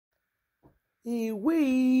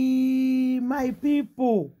We, my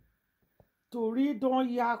people, tori don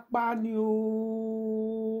yakpa ni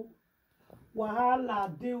o. Wahala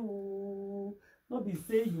dey o. No be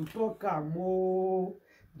say you talk am o.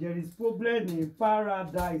 There is problem in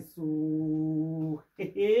paradise o.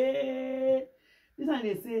 This one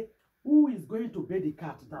they say, who is going to bathe the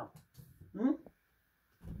cat now?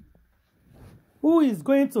 Who is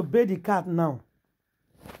going to bathe the cat now?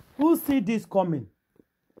 Who see this coming?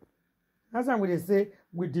 That's why they say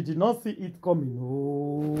we did not see it coming.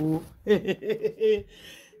 Oh, hey,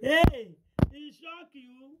 it shock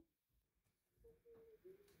you.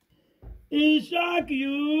 It shock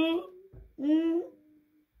you.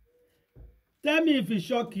 Tell me if it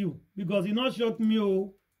shock you, because it not shock me.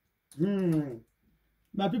 Oh,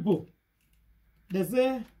 my people, they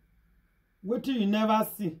say what you never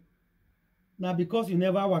see. Now because you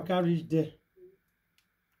never waka reach there.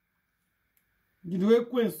 You do a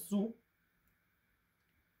question.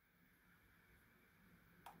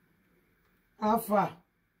 How far?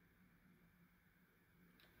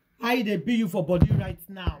 How they be you for body right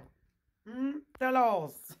now? Tell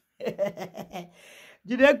us.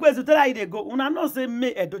 You dey question, tell how they go. Una not say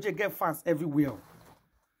me edochie get fans everywhere.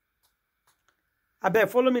 I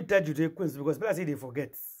bet follow me tell you the question, because people say they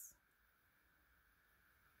forget.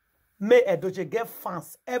 Me edochie get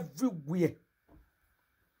fans everywhere.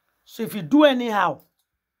 So if you do anyhow,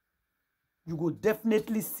 you go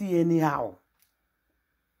definitely see anyhow.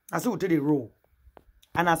 I say we take the roll.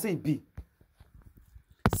 And I say B.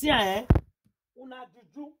 See, una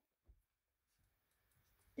juju.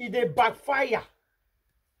 It dey backfire.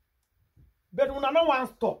 But una no want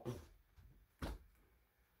stop.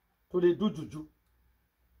 So they do juju.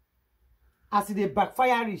 As it dey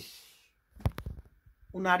backfire ish,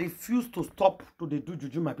 una refuse to stop to dey do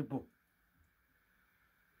juju, my people.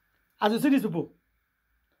 As you see these people,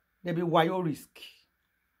 there be wayo risk.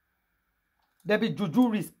 There be juju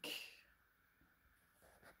risk.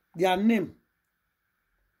 Their name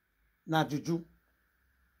na juju.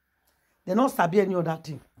 They not sabi any other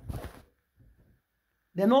thing.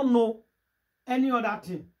 They don't know any other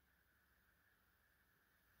thing.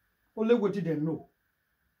 Only what they know.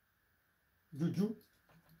 Juju.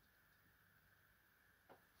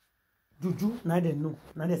 Juju, now they know.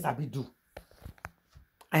 Now they sabi do.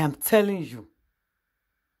 I am telling you.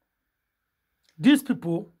 These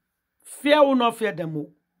people, fear will not fear them.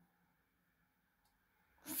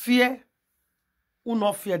 Fear will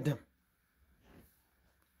not fear them.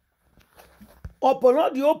 Upon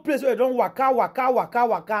all the old place where they don't waka,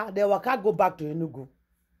 they waka go back to Enugu.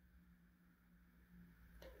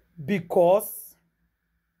 Because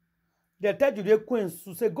they tell you the queens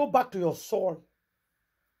to say, go back to your soul.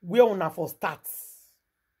 Where una for starts.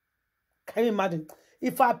 Can you imagine?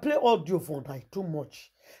 If I play audio for like too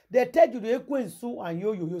much, they tell you the queens and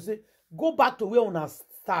you say, go back to where una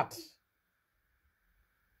start.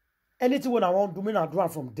 Anything when I want to do, I do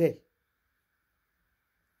from there.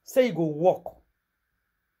 Say you go walk.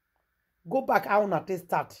 Go back how una take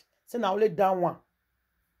start. Say now lay down one.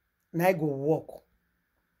 Now I go walk.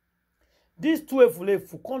 These two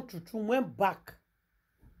full country went back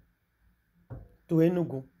to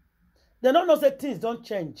Enugu. They don't know say things don't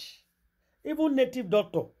change. Even native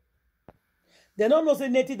doctor. They don't know say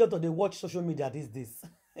native doctor they watch social media these days.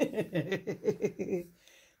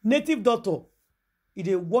 Native doctor,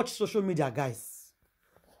 they watch social media, guys.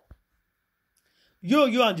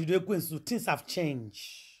 You and the Queens, so things have changed.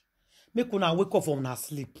 Make una wake up from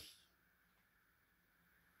sleep.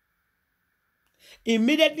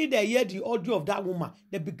 Immediately they hear the audio of that woman,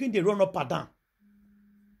 they begin to run up and down.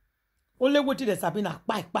 Only waiting they Sabina,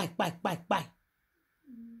 bye.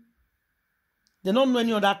 They don't know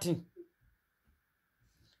any other thing.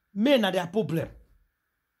 Men are their problem.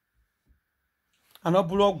 And no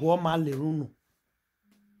blog woman leruno.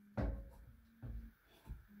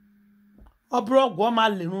 Obrog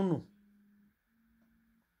woman leruno.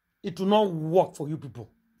 It will not work for you people.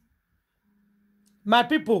 My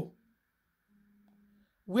people,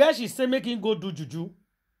 where she say make him go do juju?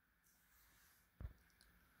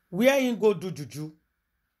 Where him go do juju?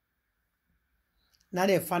 Now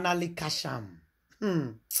they finally cash him.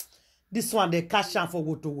 This one they cash him for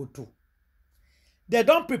woto. They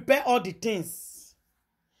don't prepare all the things.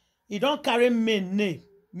 He don't carry main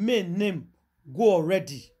name go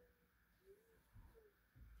already.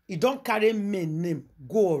 He don't carry main name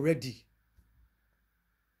go already.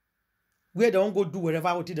 Where they don't go do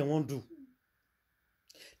whatever what they want to do.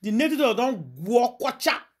 The native don't walk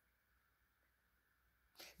watcha.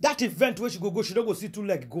 That event where she don't go see two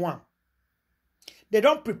legs go on. They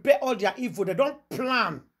don't prepare all their evil. They don't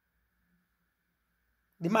plan.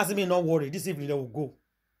 The man said me not worry. This evening they will go.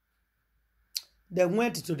 They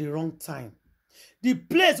went to the wrong time. The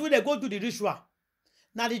place where they go to the ritual.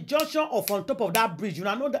 Now the junction of on top of that bridge. You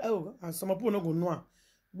know that and some people don't go know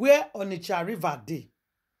where Onitsha River day.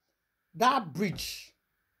 That bridge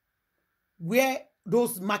where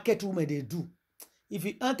those market women they do. If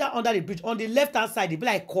you enter under the bridge, on the left-hand side, it be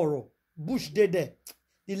like coral. Bush there.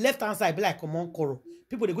 The left-hand side be like common coral.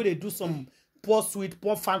 People, they go, they do some pour sweet,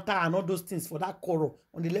 pour Fanta, and all those things for that coral.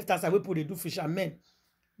 On the left-hand side, where people, they do fishermen.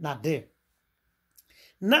 Not there.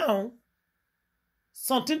 Now,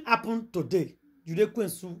 something happened today. Judy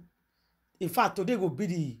Kwensu. In fact, today will be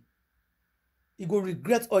the... He go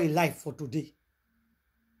regret all his life for today.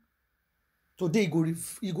 Today,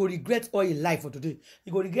 he go regret all his life for today.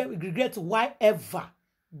 He go regret why ever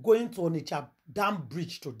going to Onitsha Dam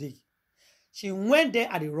Bridge today. She went there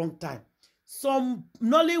at the wrong time. Some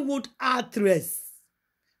Nollywood actress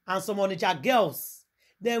and some Onitsha girls,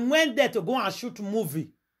 they went there to go and shoot a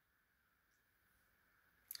movie.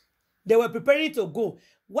 They were preparing to go.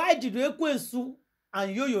 Why did Kwensu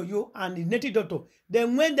and Yo and the native doctor, they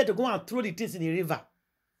went there to go and throw the things in the river?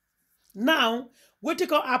 Now, what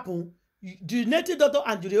happened? The native doctor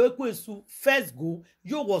and Judy Kwensu first go,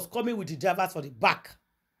 Yo was coming with the drivers for the back.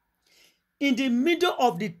 In the middle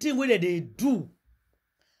of the thing where they do,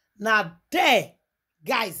 now there,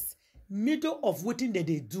 guys, middle of what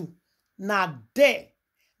they do, now there,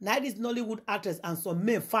 now this Nollywood actors and some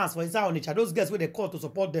main fans for inside Onitsha, those guys where they call to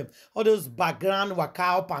support them, all those background, waka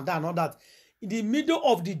up and down, all that. In the middle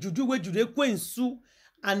of the juju where Judy Kwensu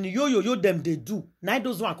and Yo them they do, now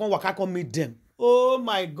those one come waka come meet them. Oh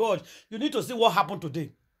my God. You need to see what happened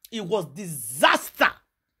today. It was disaster.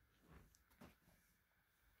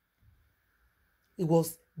 It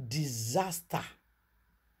was disaster.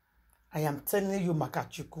 I am telling you,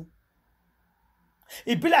 Makachuku.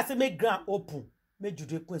 It be like say make ground open, make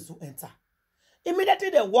Judy Kwensu enter. Immediately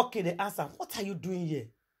they walk in, they answer, what are you doing here?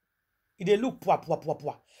 If they look poor.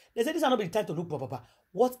 They say this is not the time to look poor.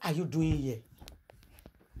 What are you doing here?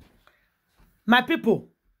 My people,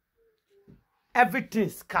 everything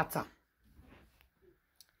scatter.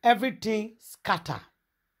 Everything scatter.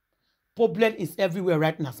 Problem is everywhere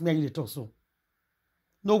right now. Smelling it also.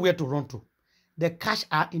 Nowhere to run to. The cash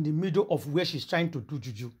are in the middle of where she's trying to do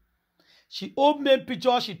juju. She opened me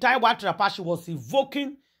picture. She tied white wrapper. She was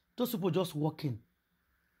evoking. Those people just walking.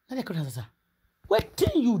 Now they could answer. What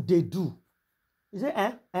thing you they do? Is it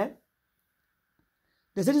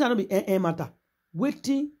They say this not be matter. What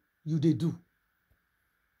thing you they do?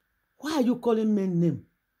 Why are you calling me name?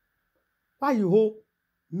 Why you hold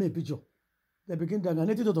me picture? They begin to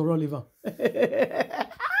native to run liver.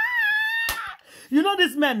 You know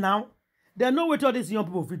this man now? They know what all these young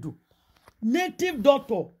people will do. Native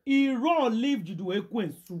doctor, he run leave Judy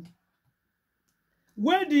Kwensu.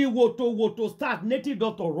 When the woto start, native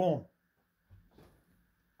doctor run.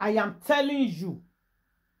 I am telling you,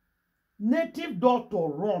 native doctor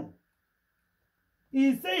run.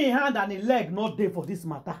 He say his hand and his leg not there for this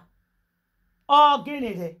matter. Oh,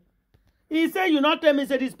 Guinea. He say you not tell me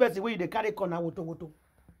say this person where they carry corner woto.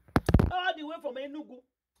 All the way from Enugu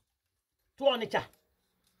to Onitsha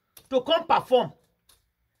to come perform.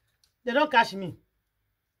 They don't catch me.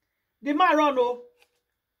 The man run oh.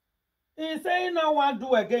 He say he no want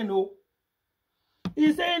do again oh.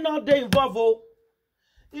 He say he not dey involved oh.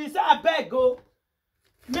 He say I beg oh.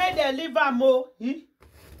 May they leave am oh. He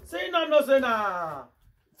say he no say na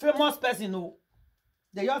famous person oh.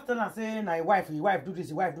 They just tell him say na his wife do this,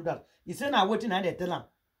 his wife do that. He say na waiting and they tell him.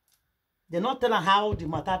 They not tell him how the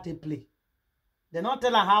matter take play. They not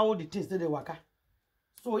tell him how the things they waka.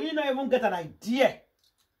 So he not even get an idea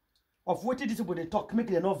of what these people they talk, make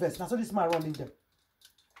them no verse. Now so this man running them.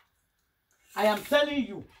 I am telling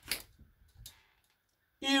you,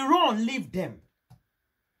 he run leave them.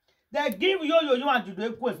 They give Yo and Judy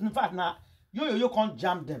Kwensu. In fact, now Yo can't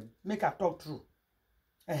jam them. Make her talk through.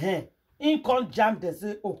 In can't jam them.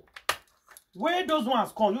 Say, oh, where those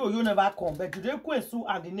ones come, Yo never come. But Judy Kwensu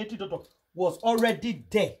and the native doctor was already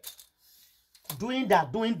there, doing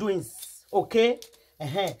that, doings. Okay.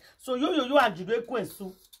 So Yo and Judy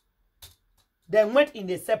Kwensu, they went in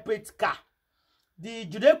a separate car. The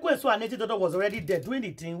Judy Kwensu and native doctor was already there doing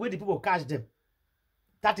the thing where the people catch them.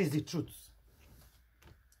 That is the truth.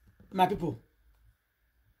 My people,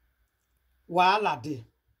 wahala dey.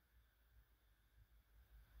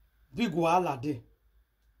 Big wahala dey.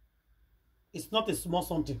 It's not a small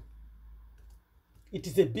something. It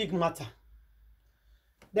is a big matter.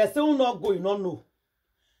 They say who not go, you not know.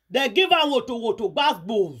 They give her woto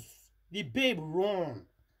basketballs. The babe run.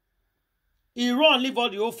 He run, leave all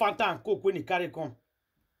the old Fanta and Coke when he carry come.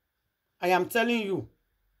 I am telling you,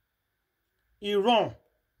 He run.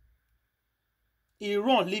 He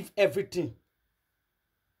run, leave everything.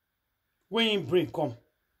 When he bring come.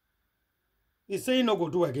 He say he no go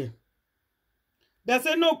do again. They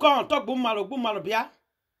say no come, talk boom malo, bia.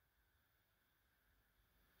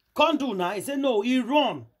 Can't do now. He say no, he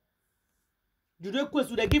run. You don't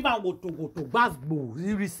question, they give him go to basbo.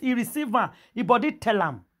 He receive him. He body tell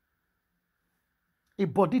him. He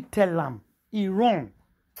body tell him. He run.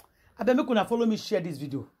 I beg you follow me share this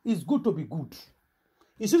video. It's good to be good.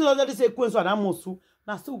 You see already say question and amosu.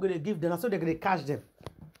 Now still gonna give them, so they're gonna catch them.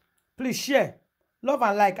 Please share. Love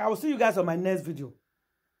and like. I will see you guys on my next video.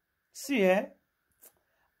 See, I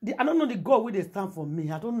don't know the God where they stand for me.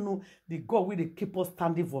 I don't know the God where they keep us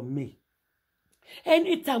standing for me.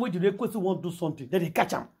 Anytime when you request want to do something, then they catch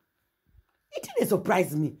them. It didn't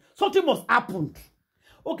surprise me. Something must happen.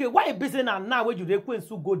 Okay, why a business now when you request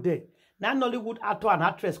to go there? Now Nollywood actor and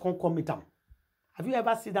actress can't come with them. Have you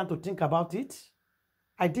ever seen them to think about it?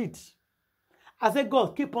 I did. I said,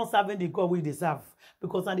 God, keep on serving the God we deserve.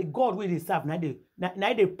 Because on the God we deserve, now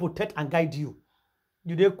they protect and guide you.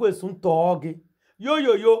 You request un toge. Yo,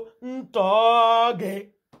 ntoge.